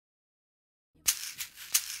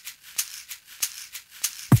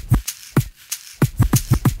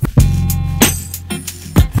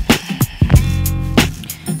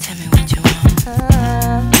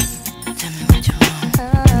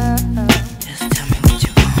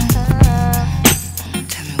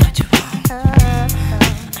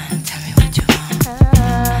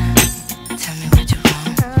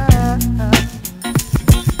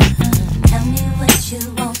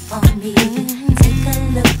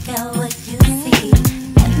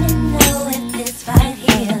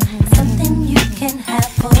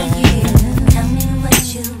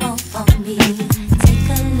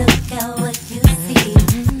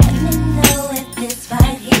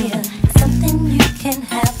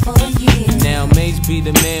be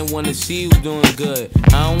the man, wanna see you doing good.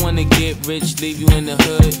 I don't wanna get rich, leave you in the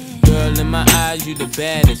hood. Girl, in my eyes, you the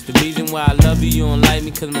baddest. The reason why I love you, you don't like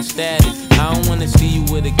me cause my status. I don't wanna see you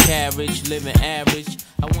with a carriage, living average.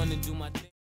 I wanna do my thing.